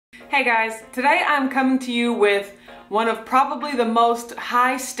Hey guys, today I'm coming to you with one of probably the most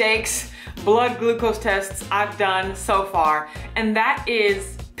high stakes blood glucose tests I've done so far, and that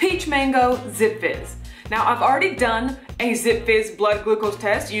is Peach Mango Zipfizz. Now I've already done a Zipfizz blood glucose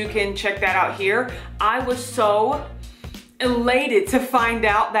test. You can check that out here. I was so elated to find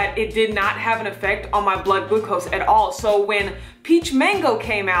out that it did not have an effect on my blood glucose at all. So when Peach Mango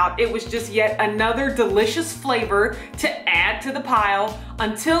came out, it was just yet another delicious flavor to add to the pile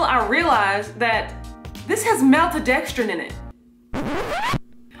until I realized that this has maltodextrin in it.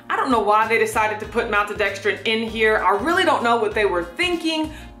 I don't know why they decided to put maltodextrin in here. I really don't know what they were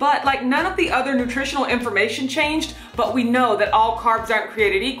thinking, but like none of the other nutritional information changed, but we know that all carbs aren't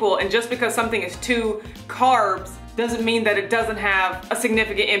created equal, and just because something is 2 carbs doesn't mean that it doesn't have a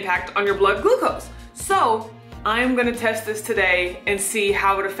significant impact on your blood glucose. So I'm gonna test this today and see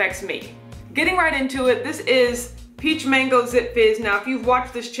how it affects me. Getting right into it, this is Peach Mango Zipfizz. Now, if you've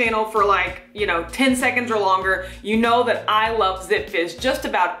watched this channel for 10 seconds or longer, you know that I love Zipfizz, just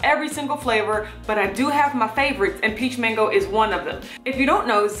about every single flavor, but I do have my favorites, and Peach Mango is one of them. If you don't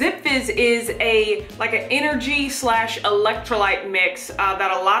know, Zipfizz is an energy / electrolyte mix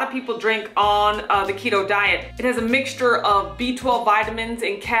that a lot of people drink on the keto diet. It has a mixture of B12 vitamins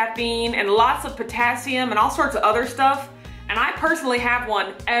and caffeine and lots of potassium and all sorts of other stuff. And I personally have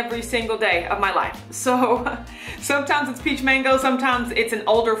one every single day of my life. So sometimes it's peach mango, sometimes it's an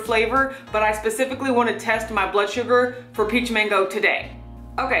older flavor, but I specifically want to test my blood sugar for peach mango today.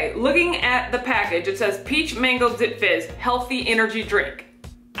 Okay, looking at the package, it says Peach Mango Zipfizz, healthy energy drink.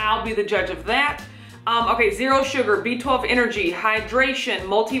 I'll be the judge of that. Okay, 0 sugar, B12 energy, hydration,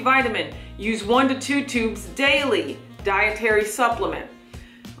 multivitamin. Use 1 to 2 tubes daily. Dietary supplement.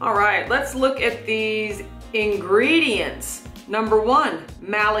 All right, let's look at these ingredients. Number 1,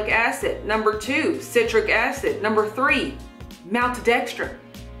 malic acid. Number 2, citric acid. Number 3, maltodextrin.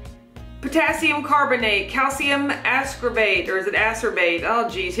 Potassium carbonate, calcium ascorbate, or is it acerbate? Oh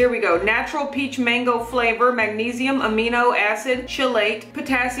geez, here we go. Natural peach mango flavor, magnesium amino acid chelate,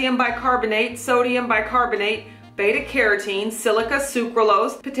 potassium bicarbonate, sodium bicarbonate, beta carotene, silica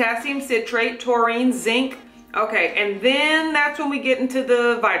sucralose, potassium citrate, taurine, zinc. Okay, and then that's when we get into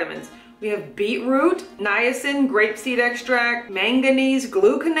the vitamins. We have beetroot, niacin, grapeseed extract, manganese,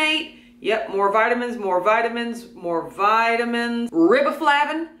 gluconate. Yep, more vitamins, more vitamins, more vitamins.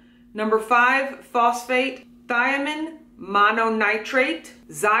 Riboflavin. Number 5, phosphate, thiamine, mononitrate,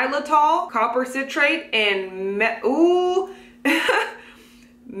 xylitol, copper citrate, and methyl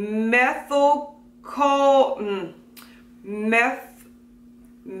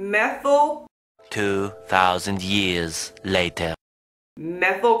 2,000 years later.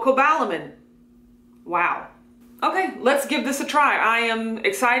 Methylcobalamin. Wow. Okay, let's give this a try. I am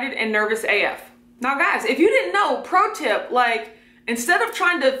excited and nervous AF. Now guys, if you didn't know, pro tip, instead of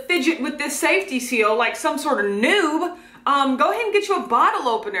trying to fidget with this safety seal like some sort of noob, go ahead and get you a bottle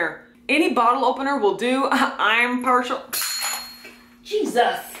opener. Any bottle opener will do. I'm partial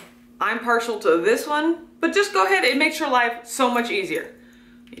to this one, but just go ahead, it makes your life so much easier.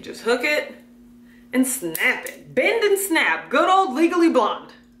 You just hook it and snap it. Bend and snap, good old Legally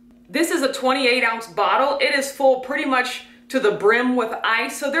Blonde. This is a 28-ounce bottle. It is full pretty much to the brim with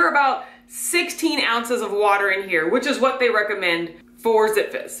ice, so there are about 16 ounces of water in here, which is what they recommend for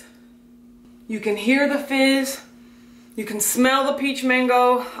Zipfizz. You can hear the fizz, you can smell the peach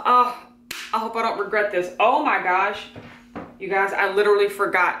mango. Oh, I hope I don't regret this. Oh my gosh. You guys, I literally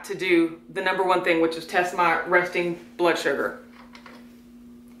forgot to do the number 1 thing, which is test my resting blood sugar.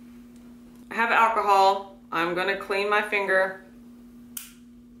 I have alcohol. I'm gonna clean my finger.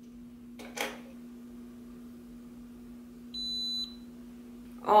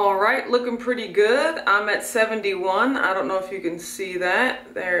 All right, looking pretty good. I'm at 71. I don't know if you can see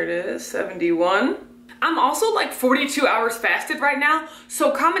that. There it is, 71. I'm also 42 hours fasted right now.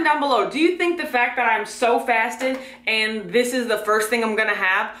 So comment down below, do you think the fact that I'm so fasted and this is the first thing I'm gonna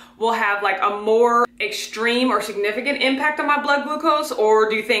have will have a more extreme or significant impact on my blood glucose, or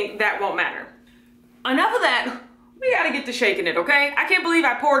do you think that won't matter? Enough of that, we gotta get to shaking it, okay? I can't believe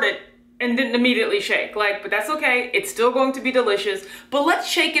I poured it and didn't immediately shake, but that's okay. It's still going to be delicious, but let's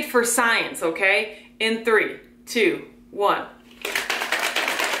shake it for science, okay? In 3, 2, 1.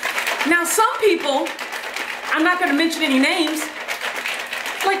 Now some people, I'm not gonna mention any names,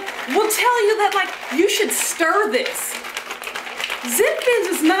 will tell you that you should stir this. Zipfizz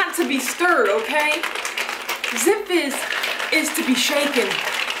is not to be stirred, okay? Zipfizz is to be shaken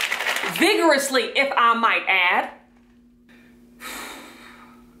vigorously, if I might add.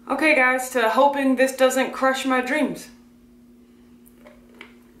 Okay guys, to hoping this doesn't crush my dreams.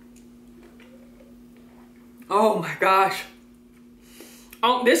 Oh my gosh.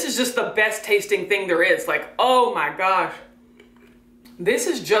 Oh, this is just the best tasting thing there is. Like, oh my gosh. This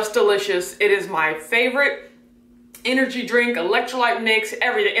is just delicious. It is my favorite energy drink, electrolyte mix,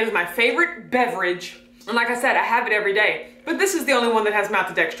 everything. It is my favorite beverage. And like I said, I have it every day. But this is the only one that has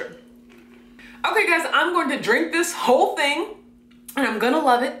maltodextrin. Okay guys, I'm going to drink this whole thing and I'm gonna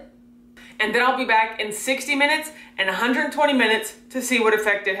love it. And then I'll be back in 60 minutes and 120 minutes to see what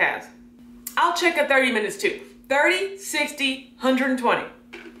effect it has. I'll check at 30 minutes too. 30, 60, 120.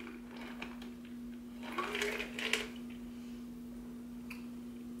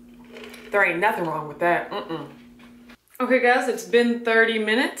 There ain't nothing wrong with that. Okay guys, it's been 30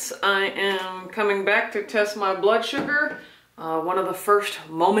 minutes. I am coming back to test my blood sugar. One of the first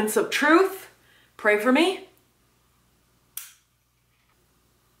moments of truth. Pray for me.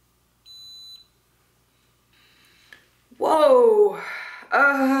 Whoa.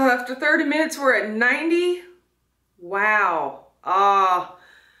 After 30 minutes, we're at 90. Wow.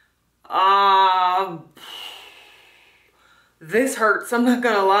 This hurts, I'm not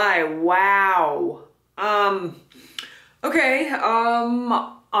gonna lie. Wow. Okay,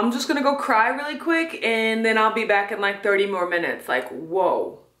 I'm just gonna go cry really quick and then I'll be back in like 30 more minutes. Like,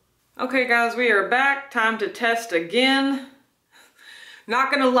 whoa. Okay guys, we are back. Time to test again.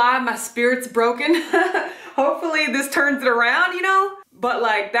 Not gonna lie, my spirit's broken. Hopefully this turns it around, you know? But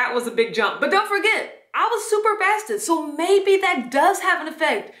like, that was a big jump. But don't forget, I was super fasted, so maybe that does have an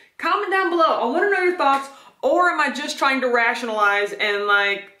effect. Comment down below. I wanna know your thoughts. Or am I just trying to rationalize and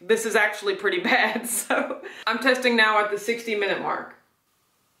like, this is actually pretty bad? So I'm testing now at the 60-minute mark.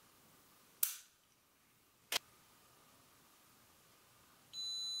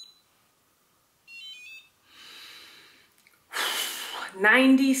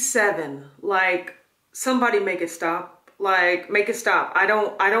 $97. Like, somebody make it stop. Like, make it stop. I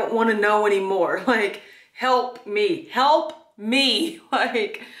don't want to know anymore. Like, help me. Help me.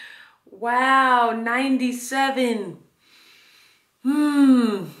 Like, wow, 97.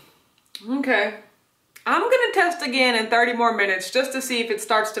 Okay. I'm gonna test again in 30 more minutes just to see if it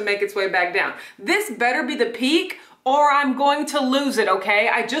starts to make its way back down. This better be the peak or I'm going to lose it, okay?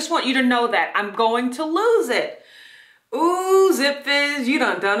 I just want you to know that. I'm going to lose it. Ooh, Zipfizz, you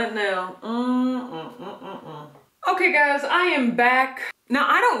done it now. Okay guys, I am back. Now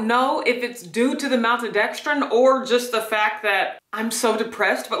I don't know if it's due to the maltodextrin or just the fact that I'm so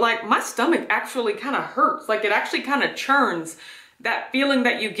depressed, but like my stomach actually kind of hurts. Like it actually kind of churns. That feeling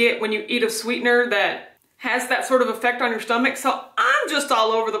that you get when you eat a sweetener that has that sort of effect on your stomach. So I'm just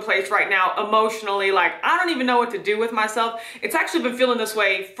all over the place right now emotionally. Like I don't even know what to do with myself. It's actually been feeling this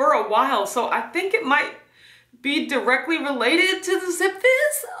way for a while. So I think it might be directly related to the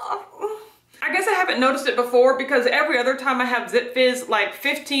Zipfizz. I guess I haven't noticed it before because every other time I have Zipfizz, like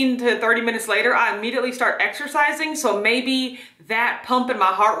 15 to 30 minutes later, I immediately start exercising. So maybe that pump in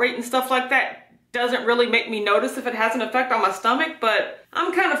my heart rate and stuff like that doesn't really make me notice if it has an effect on my stomach, but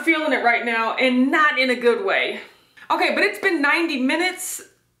I'm kind of feeling it right now and not in a good way. Okay, but it's been 90 minutes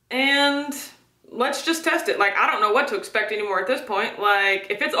and let's just test it. Like, I don't know what to expect anymore at this point. Like,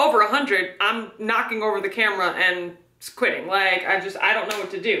 if it's over 100, I'm knocking over the camera and quitting. Like, I don't know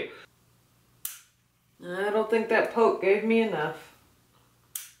what to do. I don't think that poke gave me enough.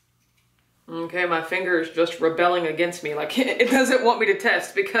 Okay, my finger is just rebelling against me. Like, it doesn't want me to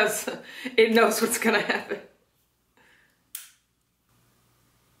test because it knows what's gonna happen.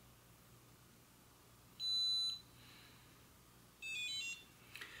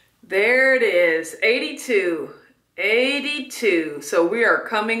 There it is, 82, 82. So we are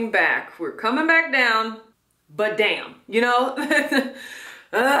coming back. We're coming back down, but damn, you know?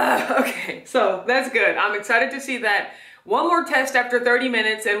 Okay, so that's good. I'm excited to see that. One more test after 30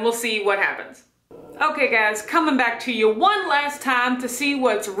 minutes and we'll see what happens. Okay guys, coming back to you one last time to see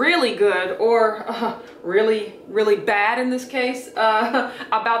what's really good or really, really bad in this case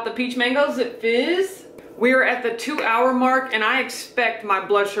about the peach mango Zipfizz. We are at the 2-hour mark and I expect my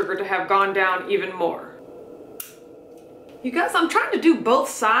blood sugar to have gone down even more. You guys, I'm trying to do both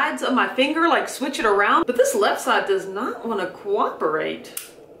sides of my finger, like switch it around, but this left side does not want to cooperate.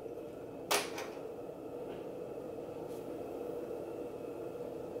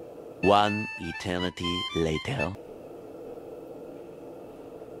 One eternity later.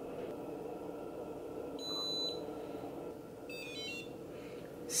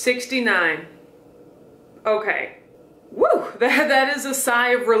 $69. Okay. Woo! That is a sigh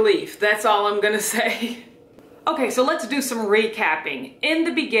of relief. That's all I'm gonna say. Okay, so let's do some recapping. In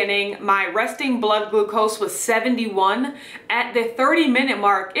the beginning, my resting blood glucose was 71. At the 30-minute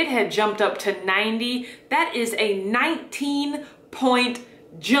mark, it had jumped up to 90. That is a 19-point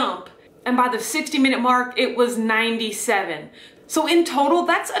jump. And by the 60-minute mark, it was 97. So in total,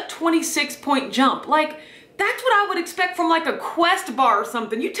 that's a 26-point jump. Like, that's what I would expect from like a Quest bar or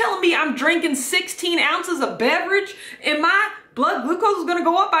something. You telling me I'm drinking 16 ounces of beverage and my blood glucose is gonna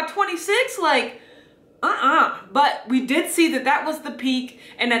go up by 26? Like, But we did see that that was the peak,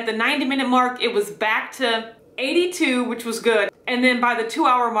 and at the 90-minute mark, it was back to 82, which was good. And then by the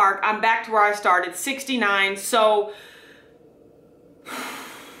 2-hour mark, I'm back to where I started, 69. So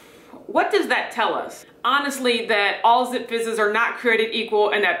what does that tell us? Honestly, that all Zipfizzes are not created equal,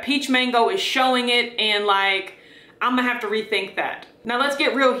 and that peach mango is showing it, and like, I'm gonna have to rethink that. Now let's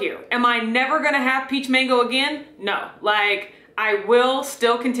get real here. Am I never gonna have peach mango again? No, like, I will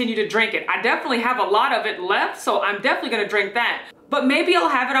still continue to drink it. I definitely have a lot of it left, so I'm definitely gonna drink that. But maybe I'll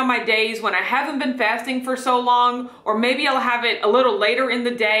have it on my days when I haven't been fasting for so long, or maybe I'll have it a little later in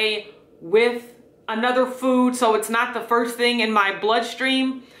the day with another food, so it's not the first thing in my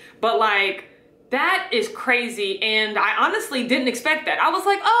bloodstream. But like, that is crazy, and I honestly didn't expect that. I was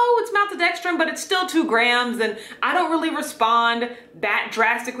like, oh, it's maltodextrin, but it's still 2 grams, and I don't really respond that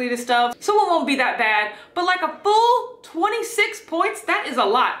drastically to stuff, so it won't be that bad. But like a full 26 points, that is a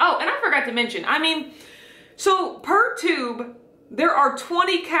lot. Oh, and I forgot to mention, I mean, so per tube, there are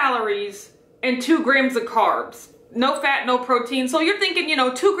 20 calories and 2 grams of carbs. No fat, no protein. So you're thinking, you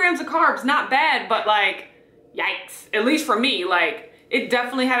know, 2 grams of carbs, not bad, but like, yikes. At least for me, like, it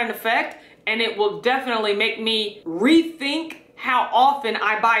definitely had an effect. And it will definitely make me rethink how often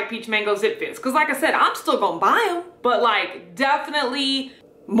I buy peach mango Zipfizz. Because like I said, I'm still gonna buy them, but like definitely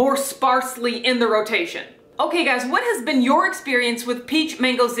more sparsely in the rotation. Okay guys, what has been your experience with peach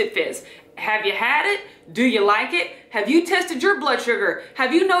mango Zipfizz? Have you had it? Do you like it? Have you tested your blood sugar?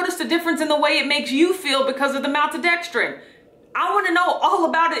 Have you noticed a difference in the way it makes you feel because of the maltodextrin? I want to know all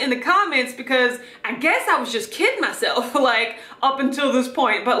about it in the comments, because I guess I was just kidding myself like up until this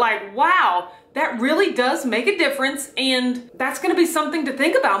point, but like, wow, that really does make a difference, and that's going to be something to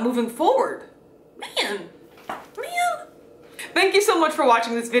think about moving forward. Man. Thank you so much for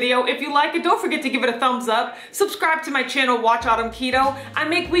watching this video. If you like it, don't forget to give it a thumbs up. Subscribe to my channel, Watch Autumn Keto. I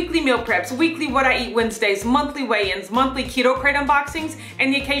make weekly meal preps, weekly what I eat Wednesdays, monthly weigh-ins, monthly keto crate unboxings,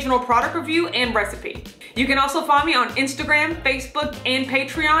 and the occasional product review and recipe. You can also find me on Instagram, Facebook, and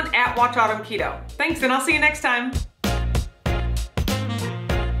Patreon at Watch Autumn Keto. Thanks, and I'll see you next time.